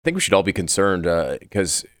think we should all be concerned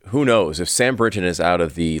because who knows if Sam Brinton is out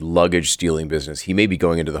of the luggage stealing business, he may be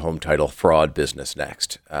going into the home title fraud business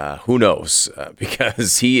next. Who knows?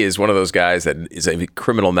 Because he is one of those guys that is a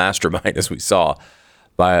criminal mastermind, as we saw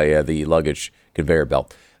by the luggage conveyor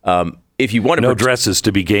belt. If you want to dresses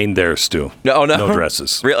to be gained there, Stu. No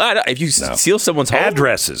dresses. Really? If you steal someone's home,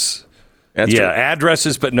 addresses. That's true.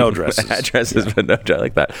 Addresses, but no dresses. But no, I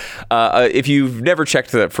like that. If you've never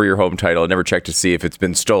checked that for your home title, never checked to see if it's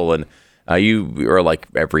been stolen, you are like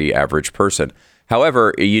every average person.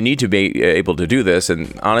 However, you need to be able to do this.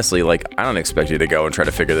 And honestly, I don't expect you to go and try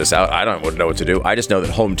to figure this out. I don't know what to do. I just know that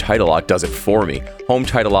Home Title Lock does it for me. Home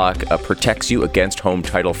Title Lock protects you against home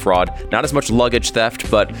title fraud. Not as much luggage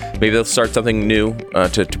theft, but maybe they'll start something new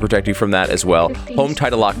to protect you from that as well.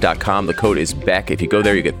 HomeTitleLock.com. The code is Beck. If you go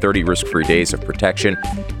there, you get 30 risk-free days of protection.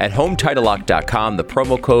 At HomeTitleLock.com, the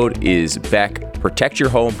promo code is Beck. Protect your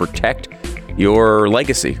home. Protect your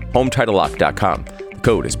legacy. HomeTitleLock.com. The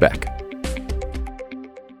code is Beck.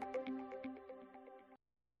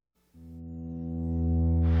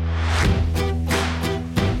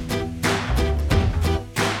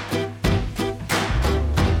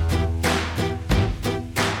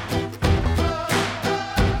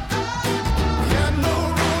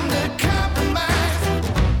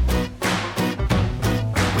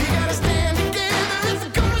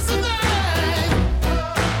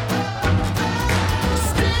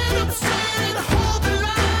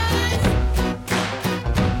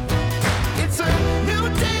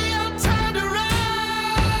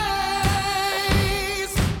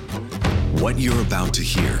 What you're about to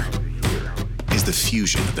hear is the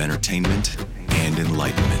fusion of entertainment and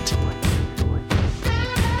enlightenment.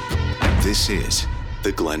 This is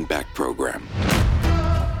the Glenn Beck Program.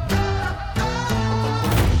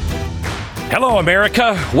 Hello,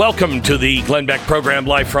 America. Welcome to the Glenn Beck Program,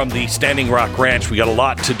 live from the Standing Rock Ranch. We got a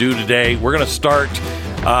lot to do today. We're going to start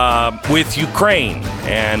with Ukraine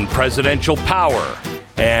and presidential power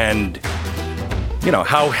and,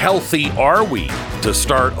 how healthy are we to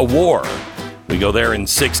start a war? We go there in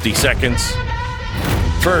 60 seconds.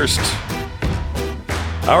 First,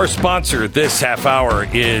 our sponsor this half hour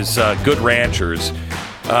is Good Ranchers.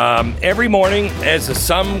 Every morning as the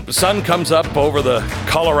sun comes up over the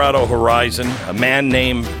Colorado horizon, a man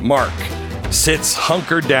named Mark sits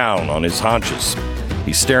hunkered down on his haunches.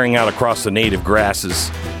 He's staring out across the native grasses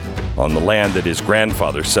on the land that his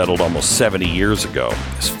grandfather settled almost 70 years ago.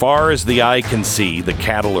 As far as the eye can see, the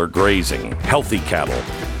cattle are grazing, healthy cattle,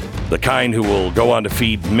 the kind who will go on to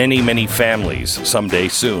feed many, many families someday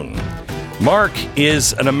soon. Mark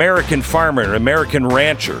is an American farmer, an American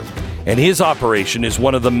rancher, and his operation is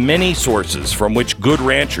one of the many sources from which Good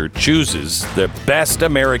Rancher chooses the best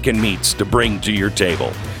American meats to bring to your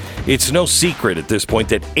table. It's no secret at this point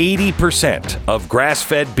that 80% of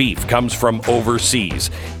grass-fed beef comes from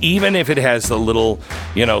overseas, even if it has the little,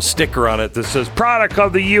 sticker on it that says product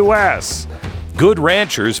of the U.S. Good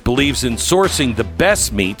Ranchers believes in sourcing the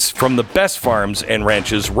best meats from the best farms and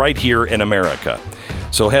ranches right here in America.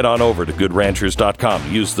 So head on over to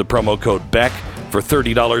GoodRanchers.com. Use the promo code BECK for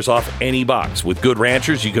 $30 off any box. With Good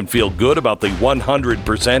Ranchers, you can feel good about the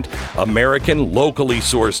 100% American, locally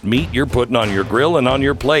sourced meat you're putting on your grill and on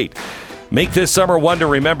your plate. Make this summer one to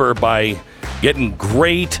remember by getting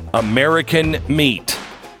great American meat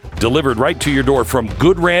delivered right to your door from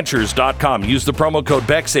GoodRanchers.com. Use the promo code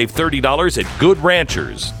BECK, save $30 at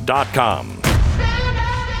GoodRanchers.com.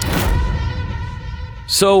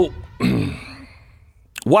 So,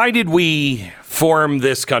 why did we form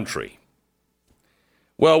this country?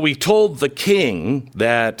 Well, we told the king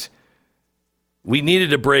that we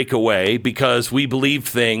needed to break away because we believed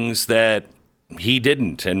things that he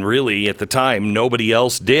didn't, and really, at the time, nobody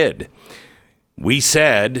else did. We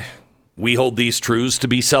said we hold these truths to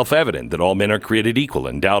be self-evident, that all men are created equal,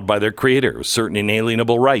 endowed by their Creator with certain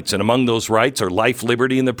inalienable rights, and among those rights are life,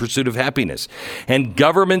 liberty, and the pursuit of happiness. And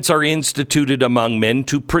governments are instituted among men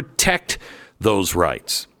to protect those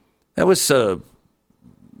rights. That was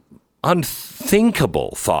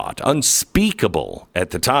unthinkable thought, unspeakable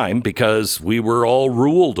at the time, because we were all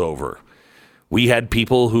ruled over. We had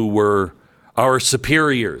people who were our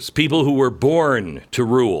superiors, people who were born to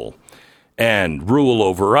rule and rule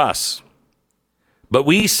over us. But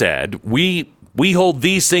we said, we hold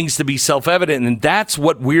these things to be self-evident, and that's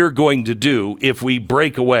what we're going to do if we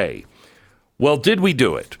break away. Well, did we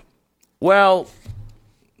do it? Well,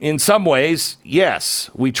 in some ways, yes,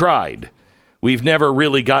 we tried. We've never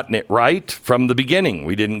really gotten it right from the beginning.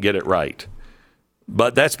 We didn't get it right.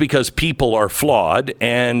 But that's because people are flawed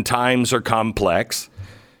and times are complex,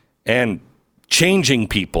 and changing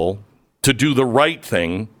people to do the right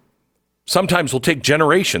thing Sometimes will take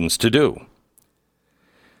generations to do.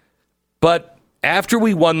 But after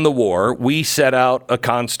we won the war, we set out a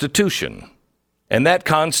constitution. And that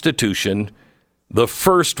constitution, the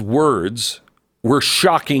first words were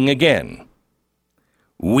shocking again.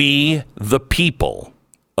 We, the people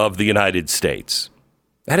of the United States.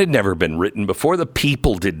 That had never been written before. The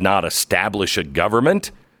people did not establish a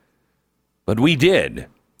government, but we did.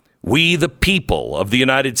 We, the people of the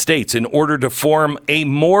United States, in order to form a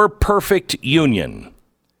more perfect union. What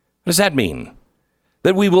does that mean?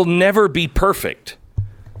 That we will never be perfect,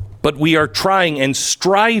 but we are trying and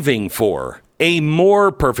striving for a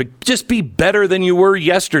more perfect, just be better than you were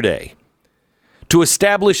yesterday. To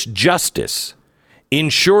establish justice,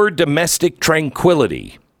 ensure domestic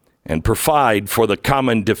tranquility, and provide for the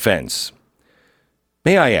common defense.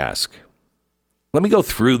 May I ask, let me go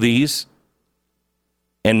through these,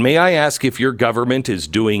 and may I ask if your government is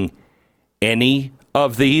doing any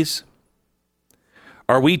of these?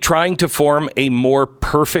 Are we trying to form a more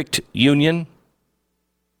perfect union?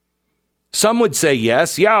 Some would say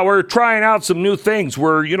yes. Yeah, we're trying out some new things.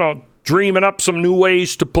 We're, dreaming up some new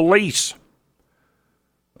ways to police.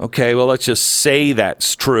 Okay, well, let's just say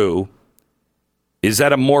that's true. Is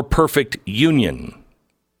that a more perfect union?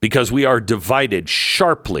 Because we are divided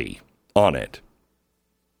sharply on it.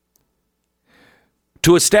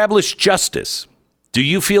 To establish justice, do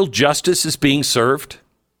you feel justice is being served?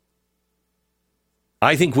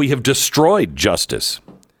 I think we have destroyed justice.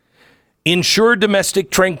 Ensure domestic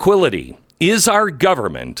tranquility. Is our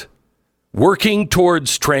government working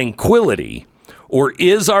towards tranquility, or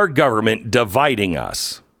is our government dividing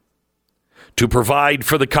us? To provide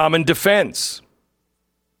for the common defense.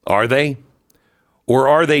 Are they? Or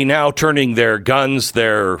are they now turning their guns,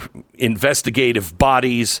 their investigative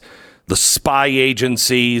bodies, the spy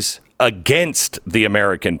agencies against the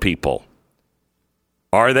American people?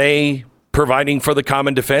 Are they providing for the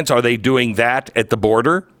common defense? Are they doing that at the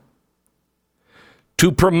border?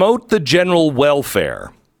 To promote the general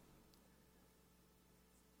welfare.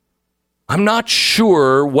 I'm not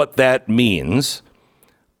sure what that means,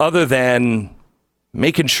 other than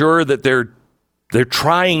making sure that they're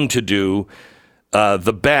trying to do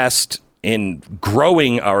the best in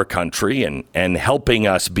growing our country and helping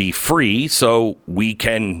us be free so we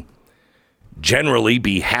can generally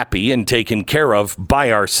be happy and taken care of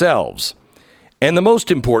by ourselves. And the most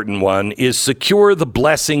important one is secure the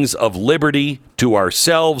blessings of liberty to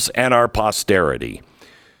ourselves and our posterity.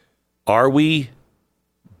 Are we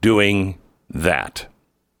doing that?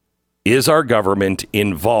 Is our government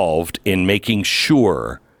involved in making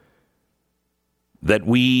sure that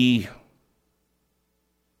we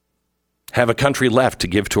have a country left to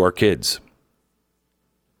give to our kids?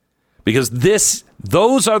 Because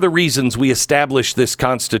those are the reasons we established this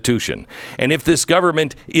Constitution. And if this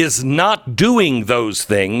government is not doing those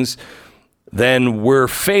things, then we're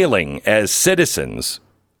failing as citizens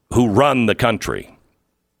who run the country.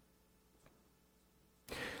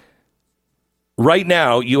 Right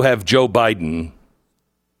now, you have Joe Biden,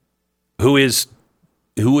 who is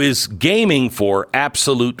gaming for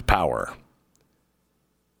absolute power.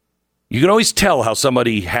 You can always tell how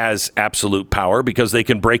somebody has absolute power because they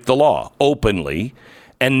can break the law openly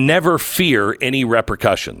and never fear any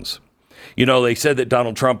repercussions. They said that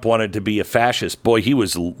Donald Trump wanted to be a fascist. Boy, he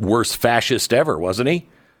was the worst fascist ever, wasn't he?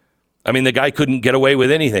 I mean, the guy couldn't get away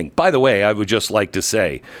with anything. By the way, I would just like to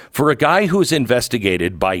say, for a guy who's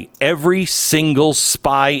investigated by every single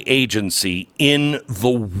spy agency in the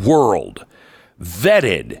world,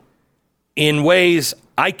 vetted in ways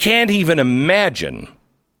I can't even imagine,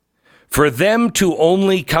 for them to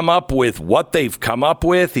only come up with what they've come up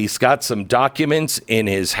with, he's got some documents in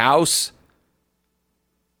his house.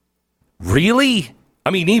 Really? I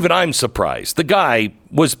mean, even I'm surprised. The guy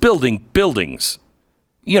was building buildings,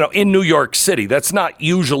 in New York City. That's not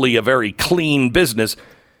usually a very clean business.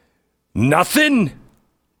 Nothing.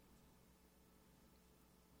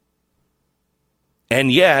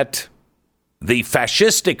 And yet, the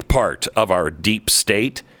fascistic part of our deep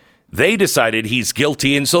state, they decided he's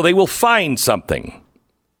guilty, and so they will find something.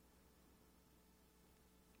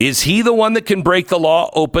 Is he the one that can break the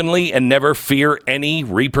law openly and never fear any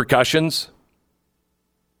repercussions?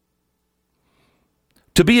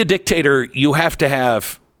 To be a dictator, you have to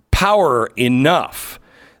have power enough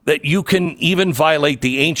that you can even violate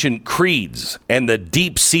the ancient creeds and the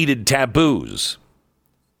deep-seated taboos.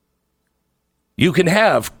 You can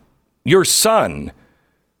have your son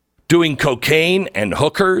doing cocaine and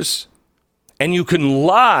hookers, and you can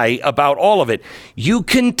lie about all of it. You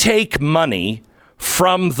can take money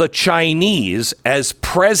from the Chinese as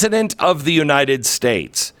president of the United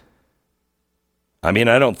States. I mean,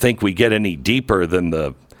 I don't think we get any deeper than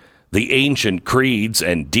the ancient creeds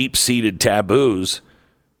and deep-seated taboos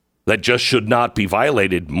that just should not be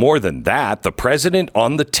violated. More than that, the president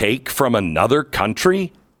on the take from another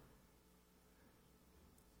country?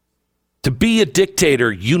 To be a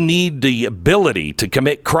dictator, you need the ability to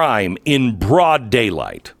commit crime in broad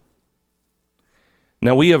daylight.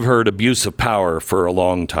 Now, we have heard abuse of power for a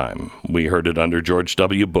long time. We heard it under George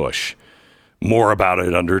W. Bush. More about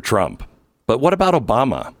it under Trump. But what about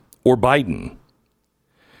Obama or Biden?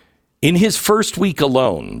 In his first week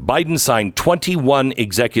alone, Biden signed 21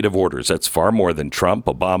 executive orders. That's far more than Trump,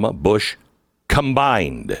 Obama, Bush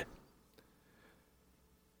combined.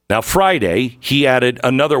 Now, Friday, he added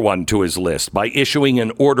another one to his list by issuing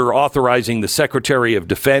an order authorizing the Secretary of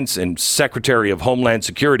Defense and Secretary of Homeland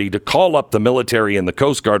Security to call up the military and the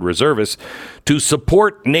Coast Guard reservists to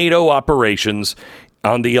support NATO operations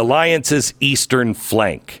on the alliance's eastern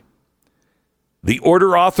flank. The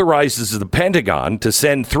order authorizes the Pentagon to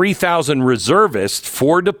send 3,000 reservists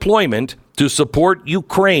for deployment to support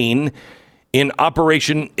Ukraine in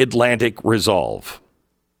Operation Atlantic Resolve.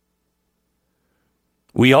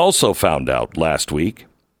 We also found out last week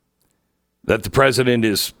that the president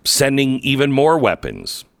is sending even more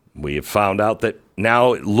weapons. We have found out that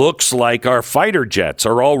now it looks like our fighter jets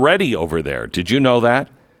are already over there. Did you know that?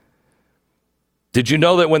 Did you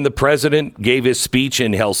know that when the president gave his speech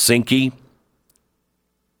in Helsinki,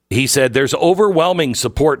 he said there's overwhelming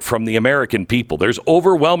support from the American people. There's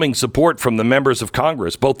overwhelming support from the members of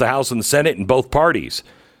Congress, both the House and the Senate and both parties.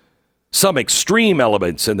 Some extreme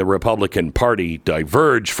elements in the Republican Party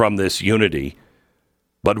diverge from this unity,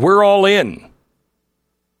 but we're all in.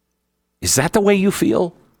 Is that the way you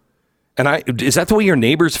feel? And is that the way your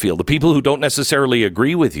neighbors feel? The people who don't necessarily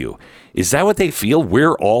agree with you. Is that what they feel?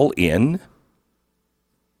 We're all in?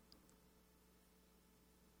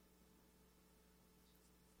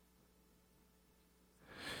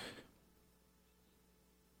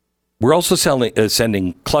 We're also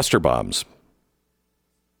sending cluster bombs.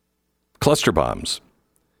 Cluster bombs.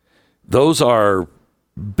 Those are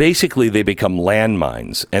basically, they become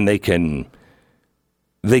landmines, and they can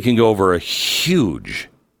go over a huge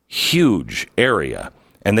area,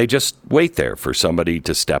 and they just wait there for somebody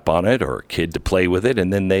to step on it or a kid to play with it,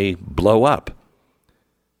 and then they blow up.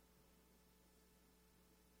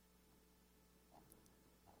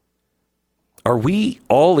 Are we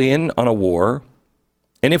all in on a war?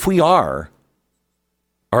 And if we are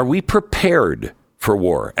we prepared for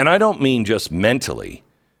war? And I don't mean just mentally.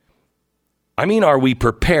 I mean, are we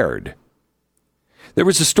prepared? There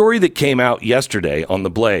was a story that came out yesterday on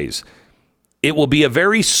The Blaze. It will be a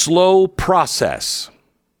very slow process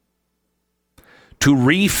to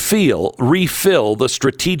refill the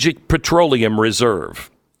Strategic Petroleum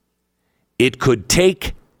Reserve. It could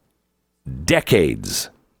take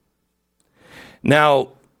decades. Now,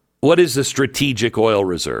 what is the Strategic Oil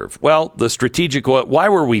Reserve? Well, the strategic oil, why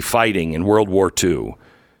were we fighting in World War II?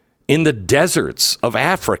 In the deserts of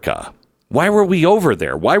Africa. Why were we over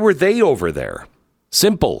there? Why were they over there?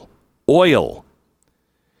 Simple. Oil.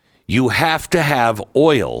 You have to have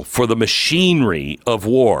oil for the machinery of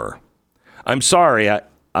war. I'm sorry,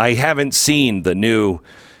 I haven't seen the new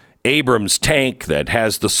Abrams tank that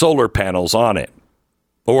has the solar panels on it,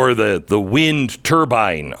 or the wind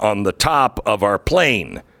turbine on the top of our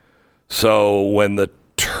plane. So when the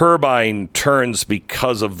turbine turns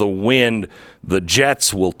because of the wind, the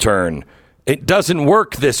jets will turn. It doesn't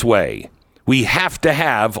work this way. We have to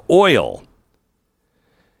have oil.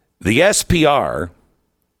 The SPR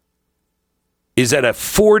is at a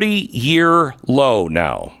 40-year low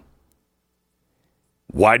now.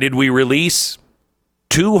 Why did we release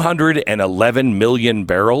 211 million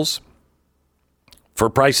barrels? For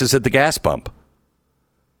prices at the gas pump.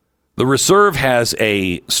 The reserve has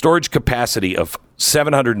a storage capacity of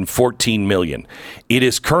 714 million. It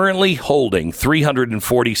is currently holding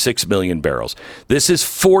 346 million barrels. This is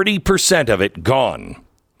 40% of it gone.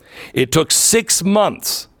 It took 6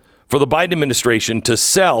 months for the Biden administration to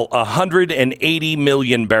sell 180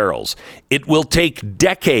 million barrels. It will take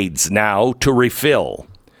decades now to refill.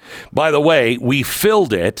 By the way, we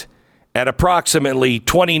filled it at approximately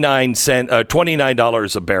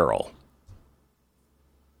 $29 a barrel.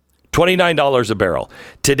 $29 a barrel.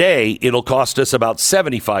 Today, it'll cost us about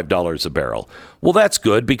 $75 a barrel. Well, that's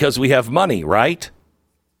good because we have money, right?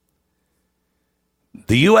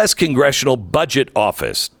 The U.S. Congressional Budget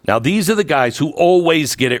Office. Now, these are the guys who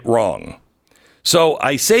always get it wrong. So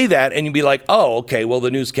I say that and you'd be like, oh, okay, well, the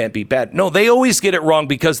news can't be bad. No, they always get it wrong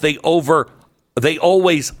because they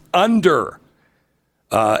always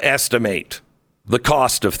underestimate the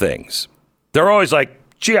cost of things. They're always like,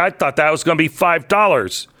 Gee, I thought that was going to be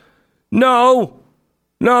 $5. No,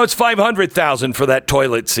 it's $500,000 for that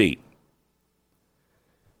toilet seat.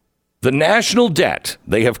 The national debt,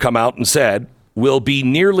 they have come out and said, will be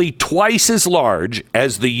nearly twice as large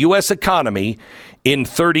as the U.S. economy in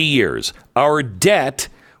 30 years. Our debt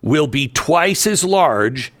will be twice as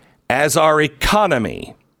large as our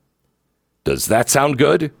economy. Does that sound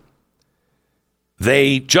good?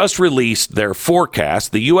 They just released their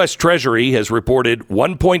forecast. The U.S. Treasury has reported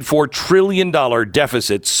 $1.4 trillion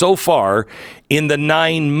deficit so far in the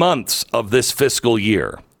 9 months of this fiscal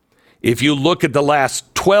year. If you look at the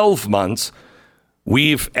last 12 months,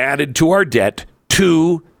 we've added to our debt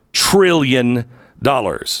 $2 trillion.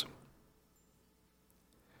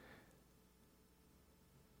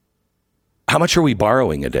 How much are we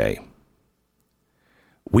borrowing a day?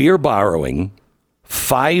 We are borrowing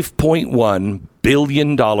 $5.1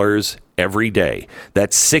 billion every day.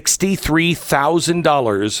 That's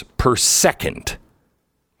 $63,000 per second.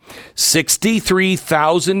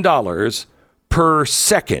 $63,000 per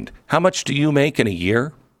second. How much do you make in a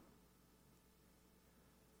year?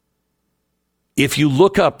 If you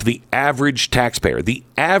look up the average taxpayer pays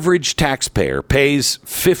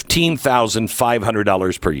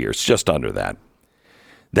 $15,500 per year. It's just under that.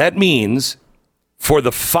 That means for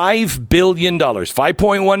the $5 billion,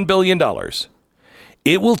 $5.1 billion,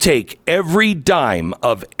 it will take every dime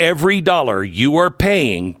of every dollar you are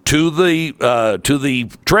paying to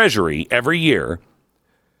the Treasury every year.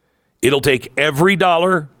 It'll take every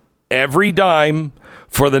dollar, every dime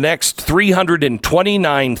for the next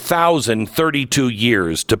 329,032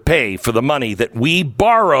 years to pay for the money that we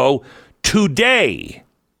borrow today.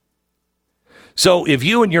 So if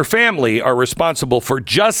you and your family are responsible for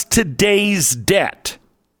just today's debt,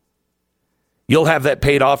 you'll have that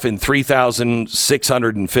paid off in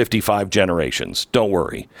 3,655 generations. Don't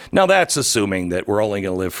worry. Now, that's assuming that we're only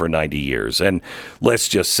going to live for 90 years. And let's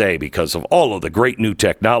just say, because of all of the great new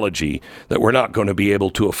technology that we're not going to be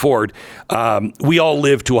able to afford, we all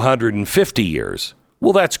live to 150 years.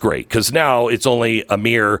 Well, that's great, because now it's only a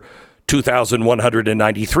mere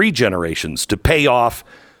 2,193 generations to pay off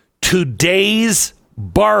today's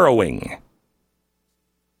borrowing.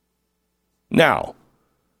 Now,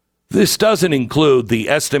 this doesn't include the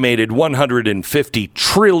estimated $150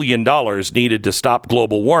 trillion needed to stop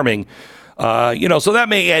global warming. So that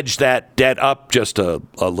may edge that debt up just a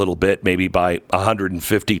little bit, maybe by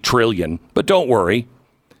 $150 trillion. But don't worry.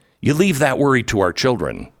 You leave that worry to our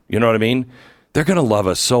children. You know what I mean? They're going to love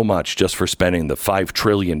us so much just for spending the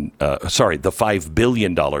 $5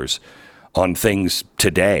 billion on things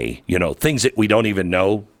today, things that we don't even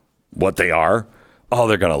know what they are. Oh,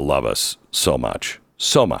 they're going to love us so much.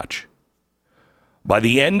 So much. By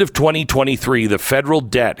the end of 2023, the federal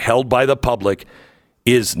debt held by the public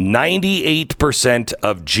is 98%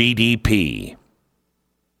 of GDP.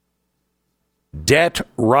 Debt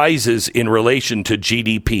rises in relation to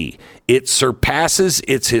GDP. It surpasses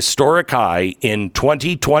its historic high in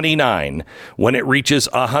 2029 when it reaches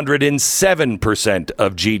 107%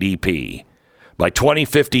 of GDP. By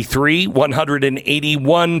 2053,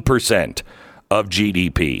 181% of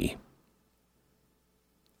GDP.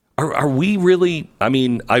 Are we really? I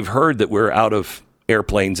mean, I've heard that we're out of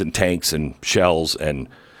airplanes and tanks and shells and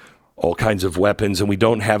all kinds of weapons, and we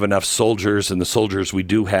don't have enough soldiers, and the soldiers we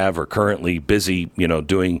do have are currently busy,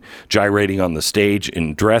 gyrating on the stage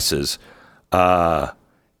in dresses.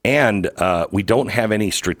 And we don't have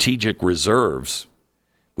any strategic reserves.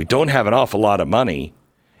 We don't have an awful lot of money.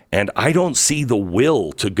 And I don't see the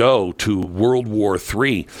will to go to World War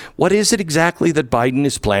III. What is it exactly that Biden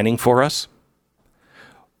is planning for us?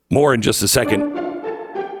 More in just a second.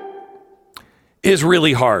 It is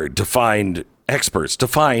really hard to find experts, to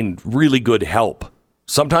find really good help.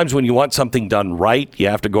 Sometimes when you want something done right, you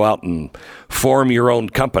have to go out and form your own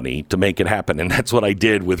company to make it happen. And that's what I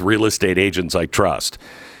did with Real Estate Agents I Trust.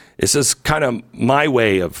 This is kind of my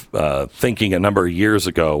way of thinking a number of years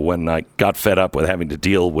ago when I got fed up with having to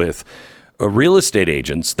deal with real estate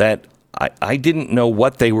agents that I didn't know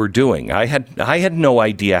what they were doing. I had no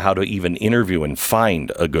idea how to even interview and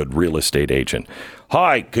find a good real estate agent.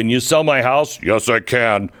 Hi, can you sell my house? Yes, I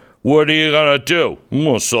can. What are you going to do? I'm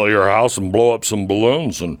going to sell your house and blow up some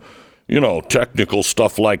balloons and, technical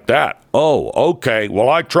stuff like that. Oh, okay. Well,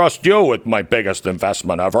 I trust you with my biggest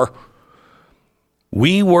investment ever.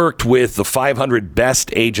 We worked with the 500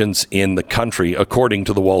 best agents in the country, according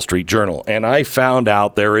to the Wall Street Journal, and I found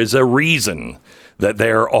out there is a reason that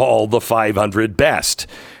they're all the 500 best.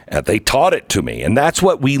 And they taught it to me, and that's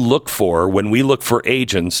what we look for when we look for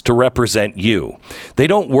agents to represent you. They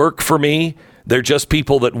don't work for me. They're just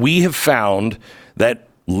people that we have found that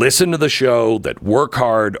listen to the show, that work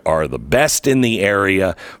hard, are the best in the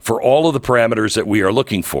area for all of the parameters that we are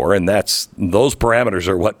looking for. And those parameters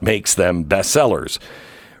are what makes them bestsellers.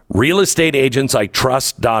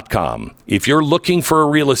 realestateagentsitrust.com. If you're looking for a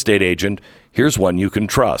real estate agent, here's one you can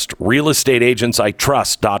trust.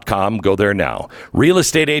 realestateagentsitrust.com. Go there now.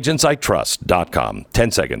 realestateagentsitrust.com.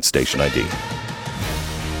 10 seconds, station ID.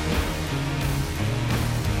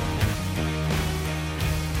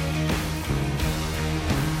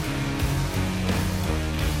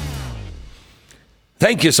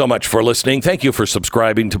 Thank you so much for listening. Thank you for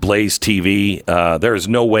subscribing to Blaze TV. There is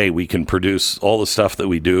no way we can produce all the stuff that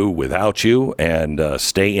we do without you and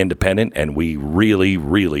stay independent, and we really,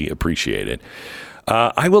 really appreciate it.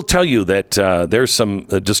 I will tell you that there's some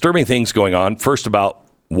disturbing things going on. First, about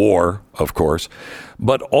war, of course,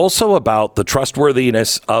 but also about the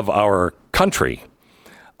trustworthiness of our country.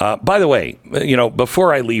 By the way,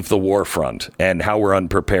 before I leave the war front and how we're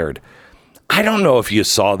unprepared, I don't know if you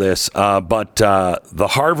saw this, but the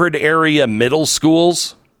Harvard area middle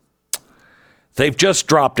schools, they've just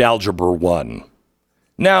dropped Algebra 1.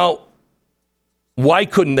 Now, why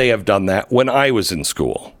couldn't they have done that when I was in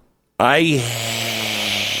school? I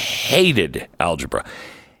hated algebra.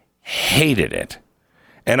 Hated it.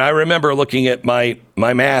 And I remember looking at my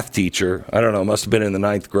math teacher, I don't know, must have been in the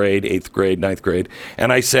 9th grade, 8th grade, 9th grade,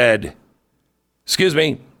 and I said, "Excuse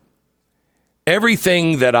me,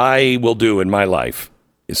 everything that I will do in my life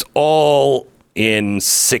is all in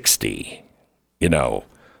 60.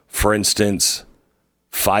 For instance,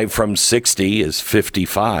 5 from 60 is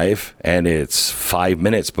 55, and it's 5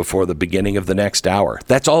 minutes before the beginning of the next hour.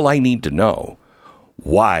 That's all I need to know.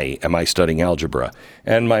 Why am I studying algebra?"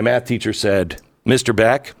 And my math teacher said, "Mr.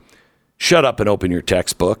 Beck, shut up and open your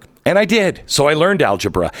textbook." And I did. So I learned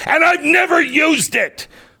algebra, and I've never used it.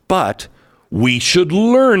 But we should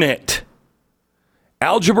learn it.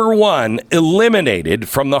 Algebra 1 eliminated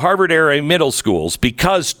from the Harvard area middle schools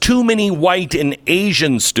because too many white and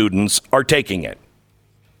Asian students are taking it.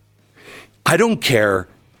 I don't care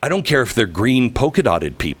if they're green polka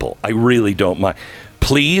dotted people. I really don't mind.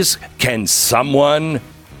 Please, can someone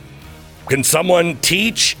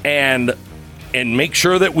teach and make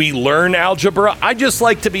sure that we learn algebra? I just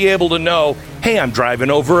like to be able to know, hey, I'm driving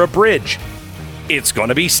over a bridge. It's going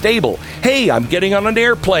to be stable. Hey, I'm getting on an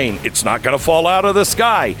airplane. It's not going to fall out of the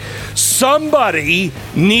sky. Somebody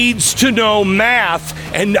needs to know math,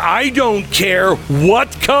 and I don't care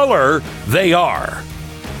what color they are.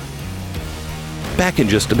 Back in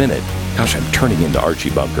just a minute. Gosh, I'm turning into Archie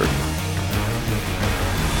Bunker.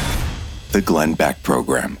 The Glenn Beck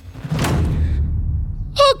Program.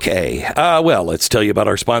 Okay, well, let's tell you about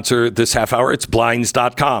our sponsor this half hour. It's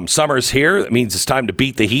Blinds.com. Summer's here. That means it's time to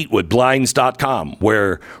beat the heat with Blinds.com,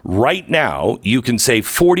 where right now you can save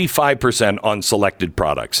 45% on selected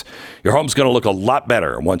products. Your home's going to look a lot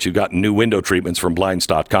better once you've gotten new window treatments from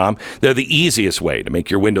Blinds.com. They're the easiest way to make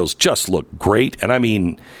your windows just look great. And I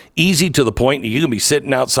mean, easy to the point. You can be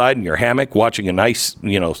sitting outside in your hammock watching a nice,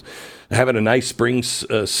 having a nice spring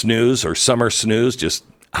snooze or summer snooze, just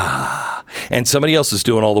and somebody else is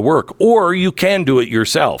doing all the work. Or you can do it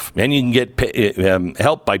yourself, and you can get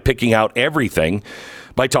help by picking out everything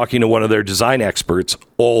by talking to one of their design experts,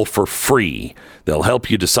 all for free. They'll help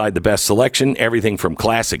you decide the best selection, everything from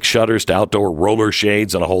classic shutters to outdoor roller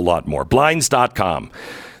shades and a whole lot more. Blinds.com.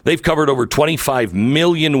 They've covered over 25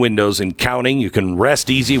 million windows and counting. You can rest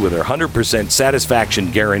easy with their 100%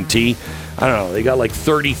 satisfaction guarantee. I don't know, they got like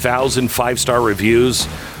 30,000 five-star reviews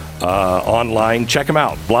online. Check them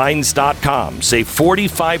out. Blinds.com. Save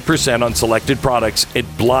 45% on selected products at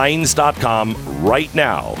Blinds.com right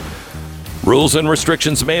now. Rules and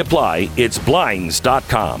restrictions may apply. It's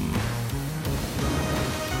Blinds.com.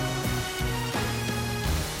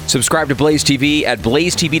 Subscribe to Blaze TV at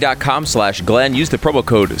blazetv.com/Glenn. Use the promo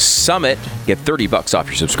code SUMMIT. Get $30 off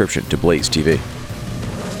your subscription to Blaze TV.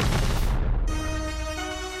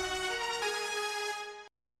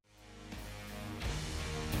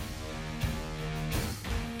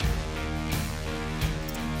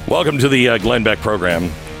 Welcome to the Glenn Beck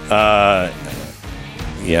program. I'm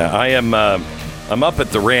up at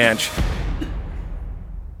the ranch.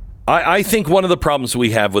 I think one of the problems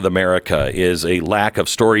we have with America is a lack of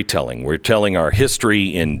storytelling. We're telling our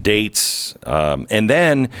history in dates, and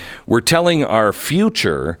then we're telling our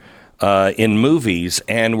future in movies,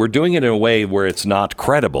 and we're doing it in a way where it's not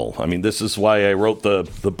credible. I mean, this is why I wrote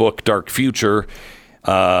the book Dark Future,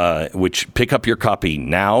 which pick up your copy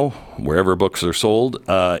now, wherever books are sold.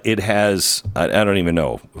 It has, I don't even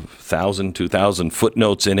know, 1,000, 2,000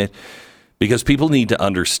 footnotes in it. because people need to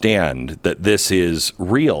understand that this is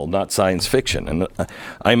real, not science fiction. And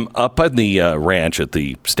I'm up on the ranch at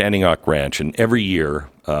the Standing Rock Ranch, and every year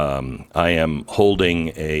I am holding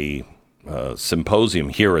a symposium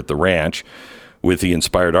here at the ranch with the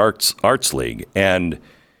Inspired Arts League. And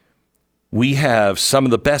we have some of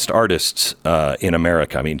the best artists in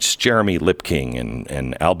America. I mean, it's Jeremy Lipking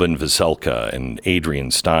and Albin Veselka and Adrian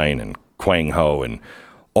Stein and Quang Ho and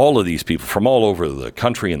all of these people from all over the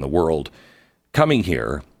country and the world coming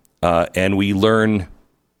here, and we learn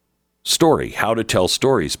how to tell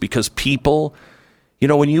stories, because people,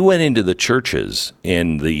 when you went into the churches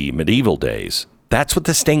in the medieval days, that's what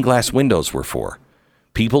the stained glass windows were for.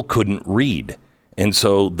 People couldn't read, and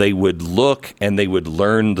so they would look and they would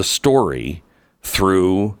learn the story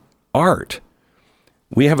through art.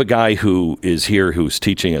 We have a guy who is here who's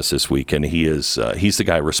teaching us this week, and he's the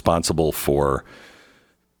guy responsible for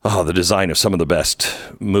the design of some of the best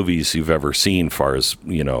movies you've ever seen, far as,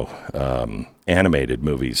 animated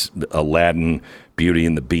movies. Aladdin, Beauty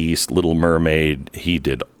and the Beast, Little Mermaid. He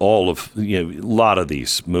did all of, a lot of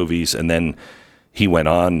these movies. And then he went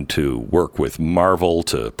on to work with Marvel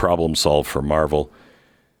to problem solve for Marvel.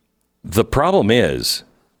 The problem is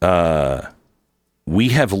we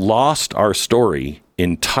have lost our story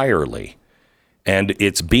entirely. And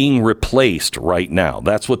it's being replaced right now.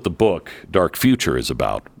 That's what the book Dark Future is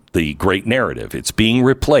about, the great narrative. It's being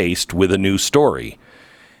replaced with a new story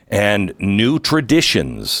and new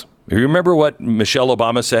traditions. You remember what Michelle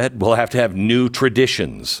Obama said? We'll have to have new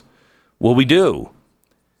traditions. Well, we do.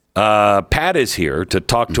 Pat is here to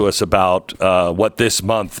talk to us about what this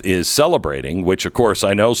month is celebrating, which, of course,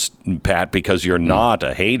 I know, Pat, because you're not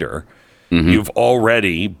a hater. Mm-hmm. You've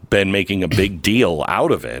already been making a big deal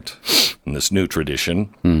out of it in this new tradition.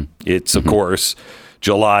 Mm-hmm. It's, of course,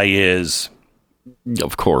 July is...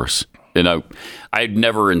 Of course. I'd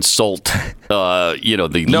never insult,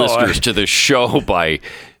 the listeners to the show by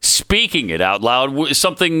speaking it out loud,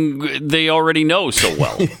 something they already know so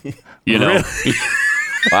well. Really?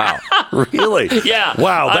 Wow. Really? Yeah.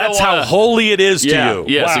 Wow, that's how holy it is to you.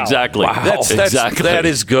 Yes, wow. Exactly. Wow. Exactly. That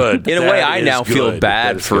is good. In a way, I now feel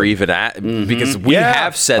bad for even because we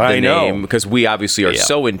have said the name, because we obviously are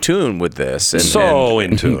so in tune with this. And,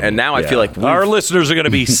 in tune. And now I feel like our listeners are going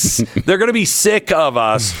to be they're going to be sick of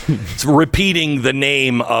us repeating the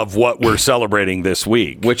name of what we're celebrating this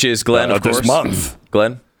week, which is Glenn of this month.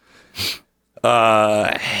 Glenn?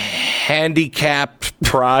 Handicapped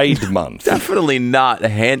Pride Month. Definitely not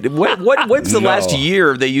when's the last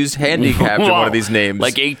year they used handicapped in one of these names?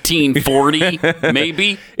 Like 1840,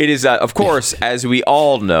 maybe? It is, of course, as we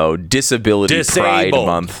all know, Disability Pride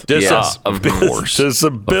Month. Yes, of course.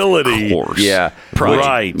 Disability. Of course. Yeah.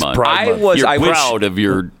 Pride Month. You're proud of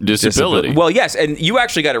your disability. Well, yes, and you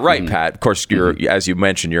actually got it right, Pat. Of course, as you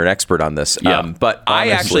mentioned, you're an expert on this. Yeah. But I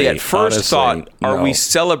actually at first thought, are we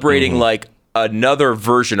celebrating like another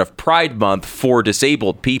version of Pride Month for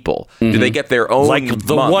disabled people? Do they get their own like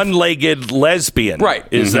the month? One-legged lesbian? Right.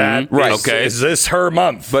 Is that right? Okay. Is this her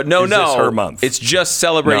month? But no. This her month? It's just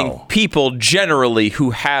celebrating people generally who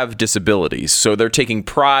have disabilities. So they're taking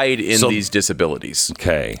pride in these disabilities.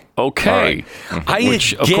 Okay. Right.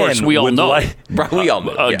 Which, of course, we all know. We all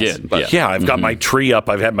know. Again. Yes, I've got my tree up.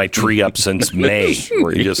 I've had my tree up since May.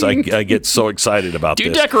 I get so excited about this. Do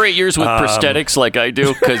you decorate yours with prosthetics like I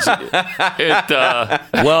do? Because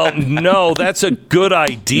well, no, that's a good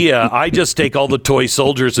idea. I just take all the toy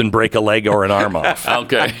soldiers and break a leg or an arm off.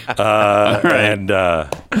 Okay. And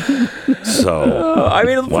so, I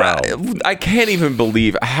mean, wow. I can't even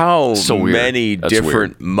believe how many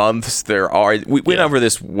different months there are. We went over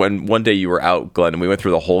this when one day you were out, Glenn, and we went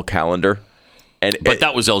through the whole calendar. But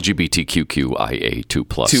that was LGBTQIA 2+.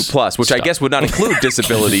 2+, which I guess would not include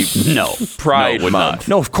disability Pride Month.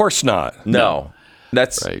 No, of course not. No.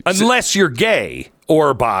 That's right. Unless you're gay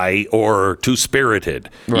or bi or two-spirited.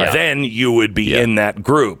 Right. Then you would be in that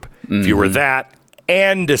group. If you were that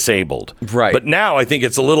and disabled. Right. But now I think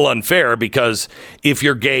it's a little unfair, because if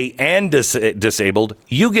you're gay and disabled,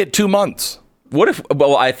 you get 2 months. What if,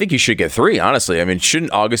 well, I think you should get 3, honestly. I mean,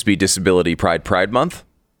 shouldn't August be Disability Pride Month?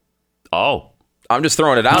 Oh. I'm just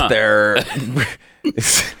throwing it out there.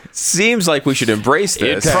 Seems like we should embrace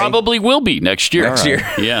this. It probably will be next year.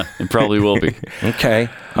 Yeah, it probably will be. Okay.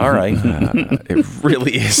 All right. It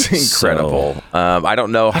really is incredible. I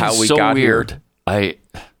don't know how we got weird. here.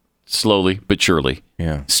 Slowly but surely,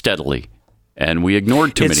 steadily, and we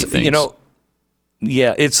ignored too many things.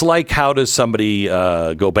 It's like, how does somebody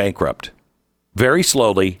go bankrupt? Very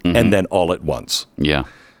slowly, and then all at once. Yeah.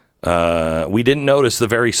 We didn't notice the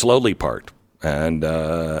very slowly part. And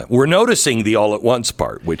we're noticing the all at once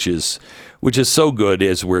part, which is so good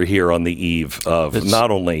as we're here on the eve of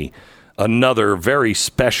not only another very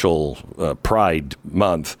special Pride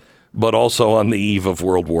Month, but also on the eve of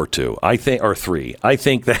World War II. I think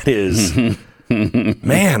that is.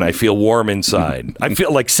 Man, I feel warm inside. I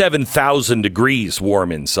feel like 7,000 degrees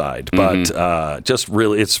warm inside, but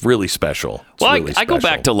it's really special. I go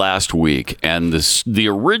back to last week and the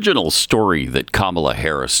original story that Kamala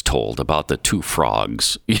Harris told about the two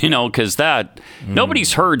frogs, because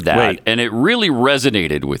nobody's heard that, and it really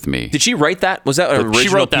resonated with me. Did she write that? Was that an original She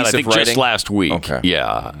wrote that, piece I think, of writing? just last week. Okay.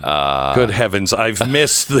 Yeah. Good heavens, I've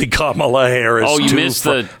missed the Kamala Harris. Oh, you missed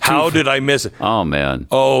the... How did I miss it? Oh, man.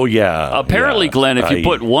 Oh, yeah. Apparently, Glenn, if you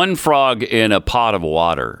put one frog in a pot of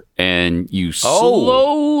water and you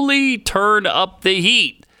slowly turn up the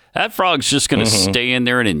heat, that frog's just going to stay in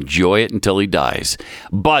there and enjoy it until he dies.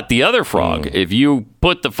 But the other frog, if you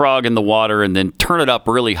put the frog in the water and then turn it up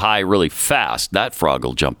really high, really fast, that frog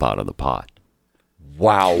will jump out of the pot.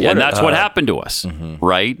 Wow. And that's what happened to us,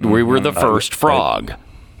 right? We were the first frog.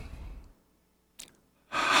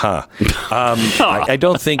 I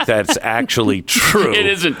don't think that's actually true. It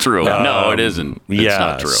isn't true. No, it isn't. It's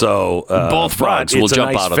not true. So both frogs will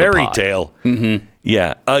jump out of the pot. Fairy tale.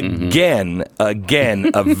 Yeah. Again,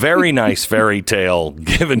 a very nice fairy tale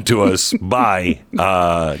given to us by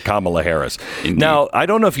Kamala Harris. Indeed. Now, I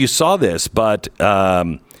don't know if you saw this, but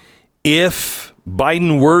if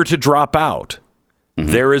Biden were to drop out,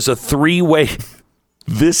 there is a three-way.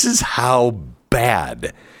 This is how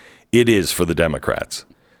bad it is for the Democrats.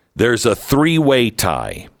 There's a three-way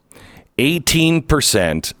tie.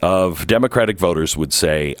 18% of Democratic voters would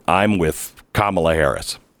say, I'm with Kamala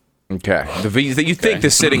Harris. Okay. You think the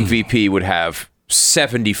sitting VP would have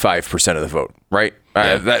 75% of the vote, right?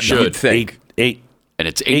 That should. you'd think. And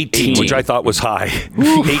it's 18. which I thought was high.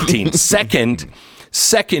 18. Second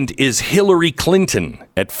is Hillary Clinton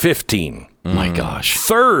at 15. My gosh.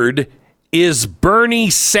 Third is Bernie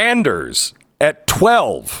Sanders at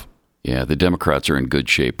 12. Yeah, the Democrats are in good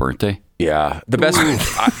shape, aren't they? Yeah. The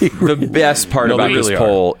best part about this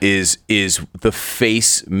poll is the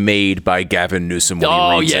face made by Gavin Newsom when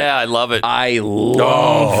he reads it. I love it. I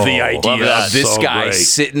love the idea of this guy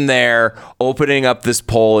sitting there opening up this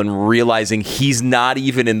poll and realizing he's not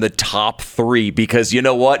even in the top 3 because you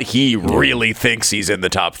know what? He really thinks he's in the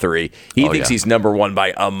top 3. He thinks he's number 1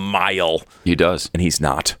 by a mile. He does. And he's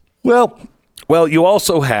not. Well, you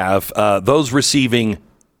also have those receiving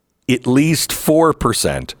at least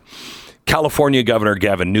 4%. California Governor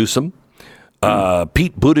Gavin Newsom,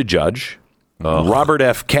 Pete Buttigieg, Robert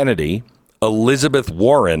F. Kennedy, Elizabeth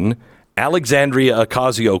Warren, Alexandria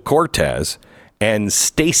Ocasio-Cortez, and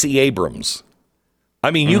Stacey Abrams. I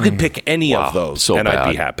mean, you could pick any of those, and I'd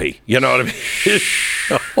be happy. You know what I mean?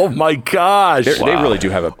 Oh my gosh! They really do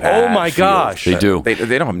have a bad Oh my gosh! field. They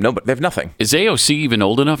They don't have they have nothing. Is AOC even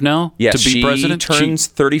old enough now Yes, to be president? She turns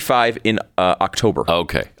 35 in October.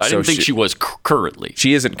 Okay, I didn't think she was currently.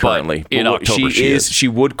 She isn't currently. In October, she is. She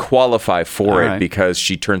would qualify for All it because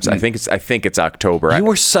she turns. I think it's October. You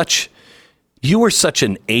were such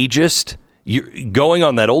an ageist. You're going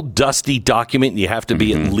on that old dusty document. You have to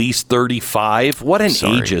be at least 35. What an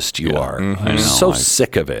ageist you are! I'm so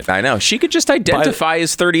sick of it. I know. She could just identify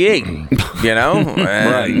as 38. You know,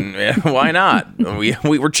 and, why not?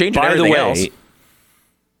 We were changing everything else.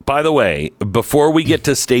 By the way, before we get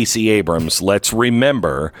to Stacey Abrams, let's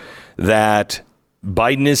remember that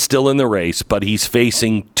Biden is still in the race, but he's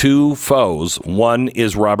facing 2 foes. One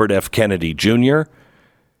is Robert F. Kennedy Jr.,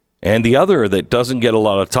 and the other that doesn't get a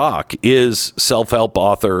lot of talk is self-help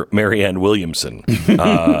author Marianne Williamson.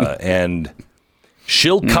 And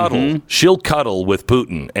she'll cuddle with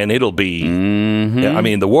Putin, and it'll be, I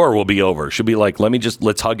mean, the war will be over. She'll be like,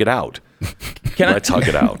 let's hug it out. Let's hug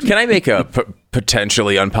it out. Can I make a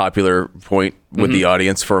potentially unpopular point with the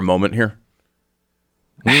audience for a moment here?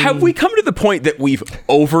 Have we come to the point that we've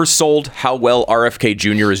oversold how well RFK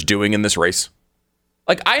Jr. is doing in this race?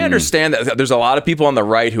 Like, I understand that there's a lot of people on the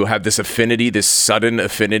right who have this affinity, this sudden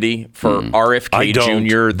affinity for RFK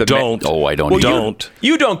Jr. I don't.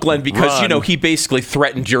 You don't, Glenn, because, he basically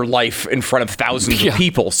threatened your life in front of thousands of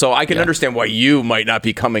people. So I can understand why you might not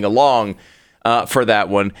be coming along for that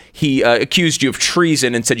one. He accused you of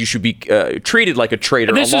treason and said you should be treated like a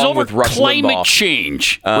traitor. And this is over with Rush climate Limbaugh.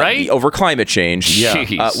 Change, right? Over climate change. Yeah.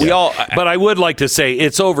 But I would like to say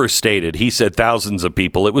it's overstated. He said thousands of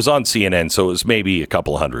people. It was on CNN, so it was maybe a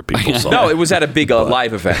couple hundred people. No, it was at a big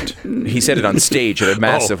live event. He said it on stage at a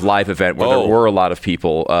massive live event where there were a lot of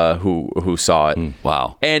people who saw it.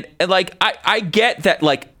 Wow. And like I get that,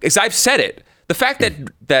 like, as I've said it, the fact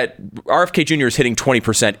that RFK Jr. is hitting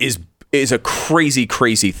 20% is is a crazy,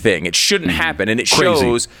 crazy thing. It shouldn't happen. And it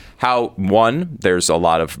shows how, one, there's a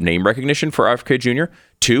lot of name recognition for RFK Jr.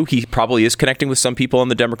 Two, he probably is connecting with some people in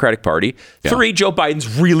the Democratic Party. Yeah. Three, Joe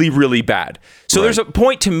Biden's really, really bad. So there's a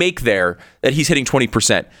point to make there that he's hitting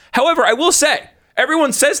 20%. However, I will say,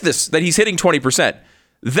 everyone says this, that he's hitting 20%.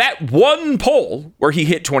 That one poll where he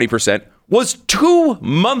hit 20% was 2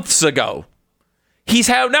 months ago. He's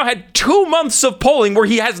now had 2 months of polling where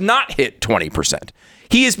he has not hit 20%.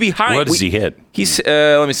 He is behind. What does he hit? He's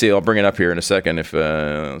let me see. I'll bring it up here in a second. If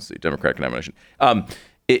let's see, Democratic nomination.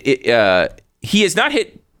 He has not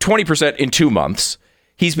hit 20% in 2 months.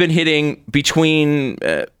 He's been hitting between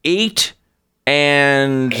 8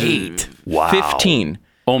 and 15.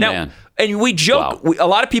 Oh now, man. And we joke. A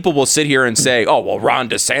lot of people will sit here and say, "Oh, well, Ron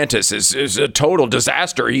DeSantis is a total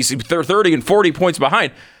disaster. He's 30 and 40 points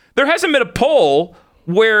behind." There hasn't been a poll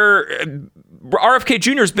where RFK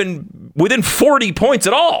Jr. has been within 40 points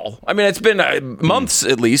at all. I mean, it's been months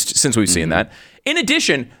at least since we've seen that. In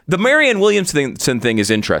addition, the Marianne Williamson thing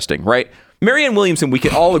is interesting, right? Marianne Williamson, we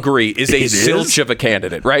can all agree, is a zilch of a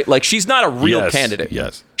candidate, right? Like, she's not a real candidate.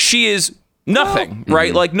 Yes. She is nothing,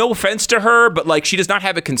 right? Like, no offense to her, but like, she does not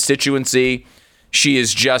have a constituency. She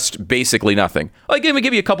is just basically nothing. Like, let me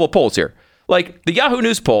give you a couple of polls here. Like, the Yahoo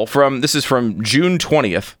News poll this is from June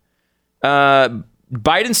 20th.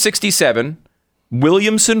 Biden 67,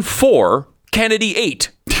 Williamson 4, Kennedy 8.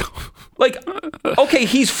 Like, okay,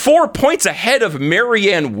 he's 4 points ahead of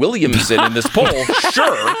Marianne Williamson in this poll,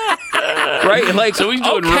 sure. Right? Like, so he's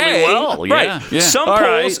doing really well. Right. Yeah.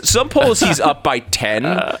 Some polls he's up by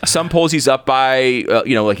 10. Some polls he's up by,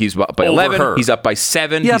 like he's up by 11. Her. He's up by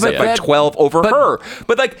 7. He's up by 12 over her.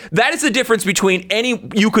 But like, that is the difference between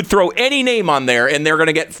you could throw any name on there and they're going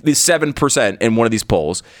to get the 7% in one of these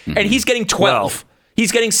polls. And he's getting 12.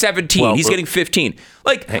 He's getting 17. He's getting 15.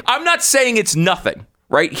 Like, I'm not saying it's nothing.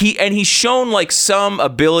 Right. He's shown like some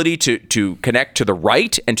ability to connect to the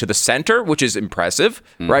right and to the center, which is impressive.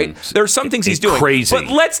 Right. There are some things he's doing. Crazy. But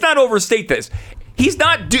let's not overstate this. He's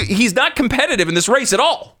not competitive in this race at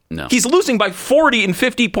all. No. He's losing by 40 and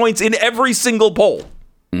 50 points in every single poll.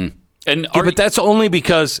 But that's only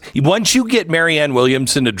because once you get Marianne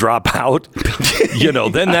Williamson to drop out,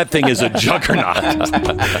 then that thing is a juggernaut.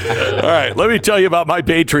 All right, let me tell you about My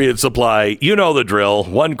Patriot Supply. You know the drill.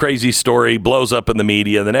 One crazy story blows up in the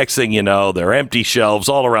media. The next thing you know, there are empty shelves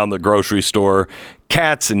all around the grocery store.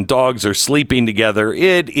 Cats and dogs are sleeping together.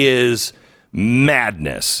 It is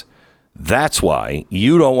madness. That's why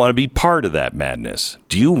you don't want to be part of that madness.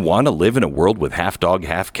 Do you want to live in a world with half dog,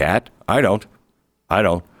 half cat? I don't.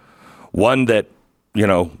 One that,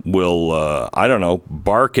 will,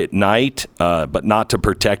 bark at night, but not to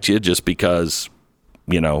protect you just because,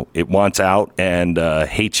 it wants out and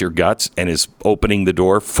hates your guts and is opening the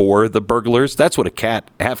door for the burglars. That's what a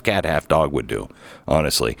half cat, half dog would do,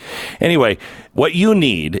 honestly. Anyway, what you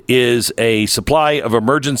need is a supply of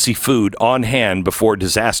emergency food on hand before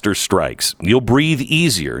disaster strikes. You'll breathe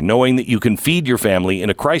easier knowing that you can feed your family in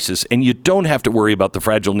a crisis and you don't have to worry about the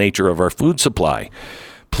fragile nature of our food supply.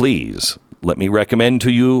 Please, let me recommend to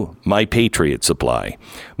you My Patriot Supply.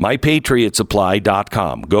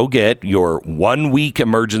 MyPatriotSupply.com. Go get your 1 week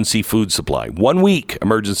emergency food supply. 1 week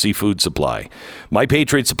emergency food supply. My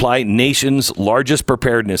Patriot Supply, nation's largest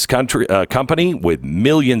preparedness company with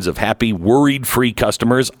millions of happy, worried-free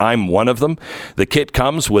customers. I'm one of them. The kit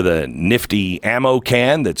comes with a nifty ammo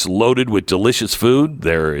can that's loaded with delicious food.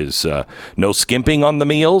 There is no skimping on the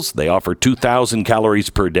meals. They offer 2,000 calories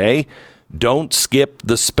per day. Don't skip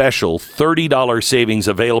the special $30 savings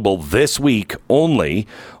available this week only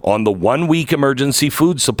on the 1 week emergency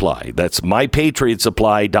food supply. That's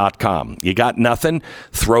MyPatriotSupply.com. You got nothing?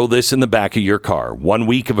 Throw this in the back of your car. 1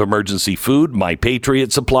 week of emergency food,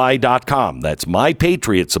 MyPatriotSupply.com. That's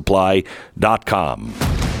MyPatriotSupply.com.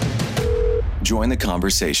 Join the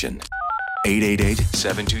conversation.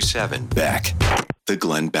 888-727-BECK. The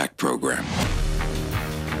Glenn Beck Program.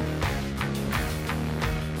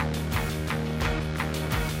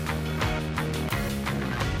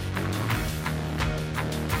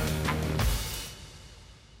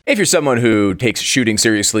 If you're someone who takes shooting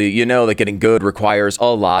seriously, you know that getting good requires a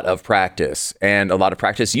lot of practice. And a lot of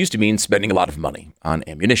practice used to mean spending a lot of money on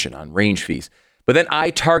ammunition, on range fees. But then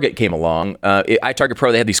iTarget came along. iTarget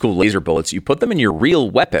Pro, they had these cool laser bullets. You put them in your real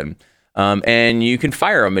weapon, and you can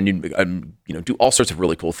fire them and do all sorts of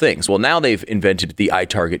really cool things. Well, now they've invented the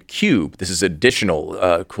iTarget Cube. This is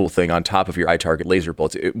additional cool thing on top of your iTarget laser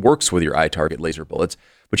bullets. It works with your iTarget laser bullets.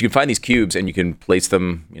 But you can find these cubes and you can place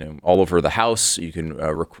them, all over the house. You can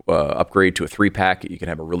upgrade to a 3-pack. You can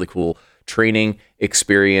have a really cool training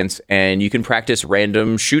experience, and you can practice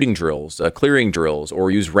random shooting drills, clearing drills, or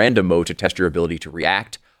use random mode to test your ability to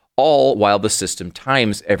react, all while the system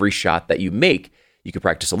times every shot that you make. You can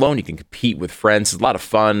practice alone. You can compete with friends. It's a lot of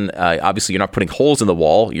fun. Obviously, you're not putting holes in the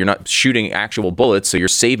wall. You're not shooting actual bullets, so you're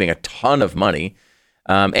saving a ton of money.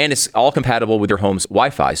 And it's all compatible with your home's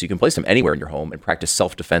Wi-Fi, so you can place them anywhere in your home and practice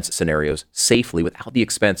self-defense scenarios safely without the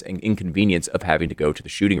expense and inconvenience of having to go to the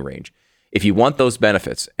shooting range. If you want those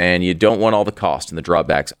benefits and you don't want all the cost and the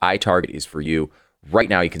drawbacks, iTarget is for you. Right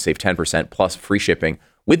now, you can save 10% plus free shipping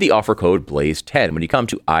with the offer code BLAZE10 when you come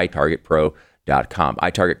to iTargetPro.com.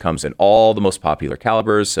 iTarget comes in all the most popular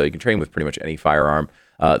calibers, so you can train with pretty much any firearm.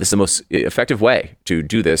 This is the most effective way to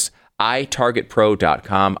do this.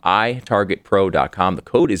 iTargetPro.com, iTargetPro.com. The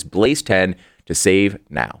code is BLAZE10 to save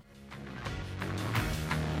now.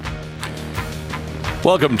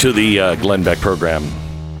 Welcome to the Glenn Beck program.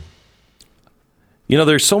 You know,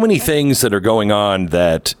 there's so many things that are going on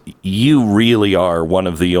that you really are one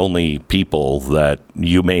of the only people that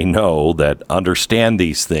you may know that understand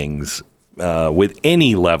these things with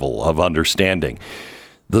any level of understanding.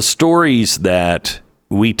 The stories that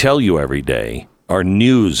we tell you every day are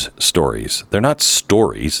news stories. They're not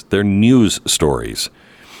stories, they're news stories.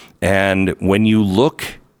 And when you look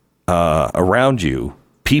around you,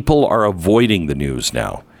 people are avoiding the news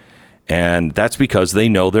now. And that's because they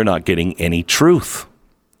know they're not getting any truth.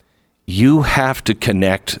 You have to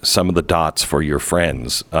connect some of the dots for your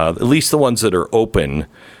friends, at least the ones that are open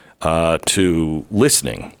to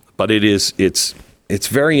listening. But it's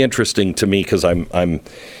very interesting to me because I'm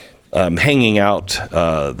hanging out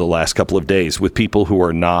the last couple of days with people who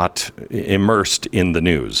are not immersed in the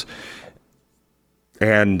news.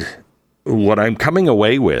 And what I'm coming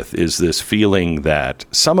away with is this feeling that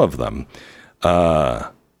some of them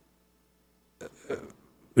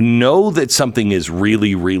know that something is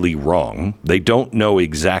really, really wrong. They don't know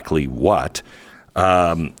exactly what.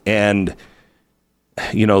 And,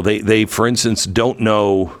 you know, they, for instance, don't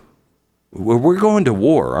know, we're going to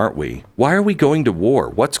war, aren't we? Why are we going to war?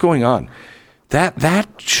 What's going on? That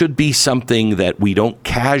should be something that we don't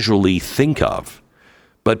casually think of.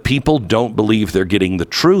 But people don't believe they're getting the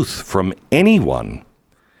truth from anyone.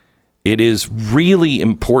 It is really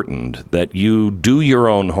important that you do your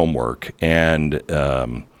own homework and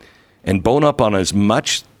bone up on as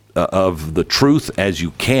much of the truth as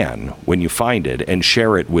you can when you find it and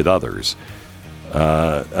share it with others.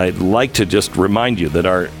 I'd like to just remind you that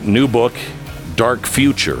our new book, Dark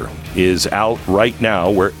Future, is out right now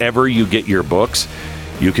wherever you get your books.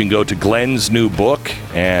 You can go to Glenn's new book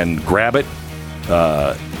and grab it.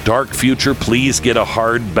 Dark Future, please get a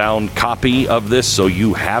hardbound copy of this so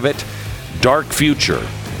you have it. Dark Future.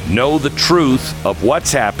 Know the truth of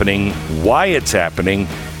what's happening, why it's happening,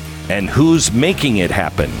 and who's making it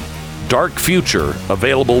happen. Dark Future,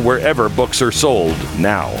 available wherever books are sold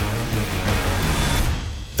now.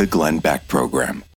 The Glenn Beck Program.